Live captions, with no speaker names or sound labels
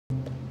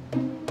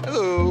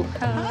Hello.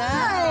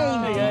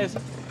 Hi. Hey, guys.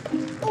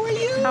 How are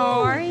you?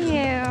 How are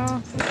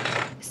you?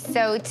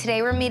 So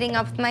today we're meeting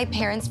up with my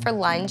parents for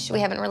lunch. We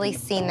haven't really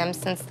seen them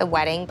since the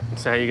wedding.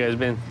 So how you guys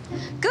been?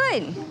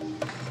 Good.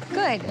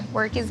 Good.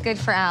 Work is good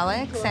for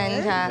Alex,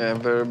 and Yeah,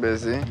 very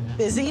busy.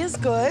 Busy is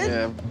good.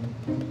 Yeah.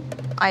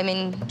 I'm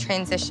in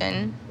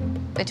transition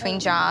between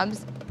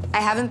jobs. I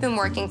haven't been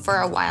working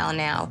for a while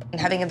now. I'm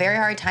having a very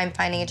hard time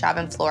finding a job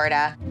in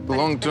Florida.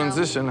 Long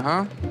transition,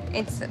 huh?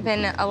 It's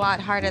been a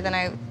lot harder than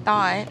I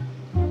thought.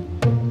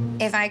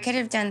 If I could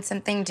have done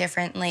something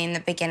differently in the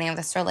beginning of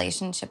this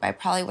relationship, I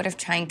probably would have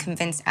tried and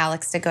convinced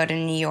Alex to go to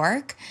New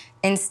York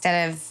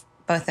instead of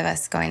both of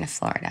us going to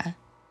Florida.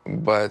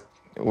 But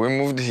we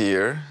moved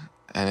here,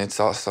 and it's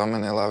awesome,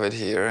 and I love it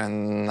here,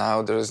 and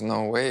now there's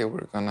no way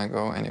we're gonna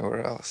go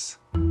anywhere else.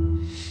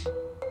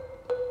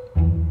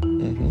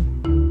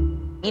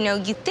 You know,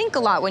 you think a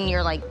lot when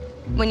you're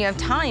when you have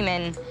time,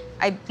 and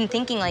I've been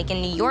thinking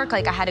in New York,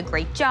 I had a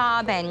great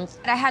job and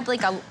I had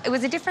it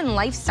was a different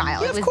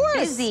lifestyle. Yeah, it was of course.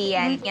 busy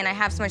and I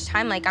have so much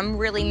time, I'm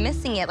really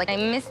missing it. I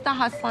miss the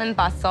hustle and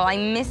bustle. I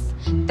miss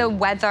the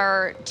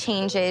weather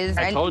changes.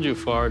 I told you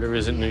Florida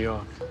isn't New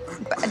York.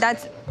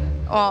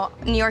 Well,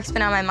 New York's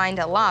been on my mind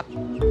a lot.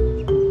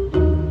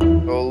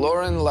 Well,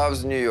 Loren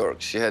loves New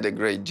York. She had a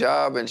great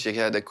job and she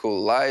had a cool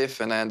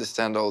life, and I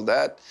understand all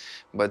that.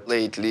 But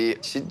lately,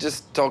 she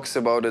just talks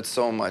about it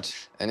so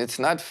much. And it's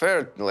not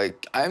fair.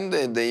 I'm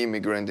the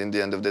immigrant in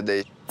the end of the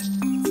day.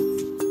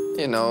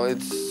 You know,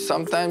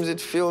 sometimes it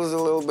feels a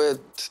little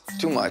bit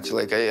too much.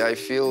 I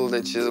feel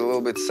that she's a little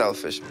bit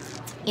selfish.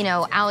 You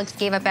know, Alex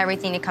gave up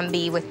everything to come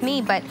be with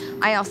me, but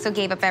I also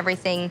gave up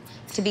everything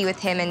to be with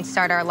him and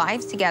start our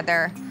lives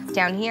together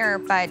down here.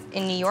 But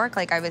in New York,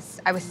 I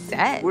was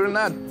set. We're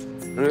not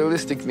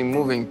realistically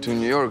moving to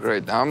New York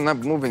right now. I'm not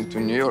moving to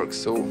New York,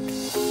 so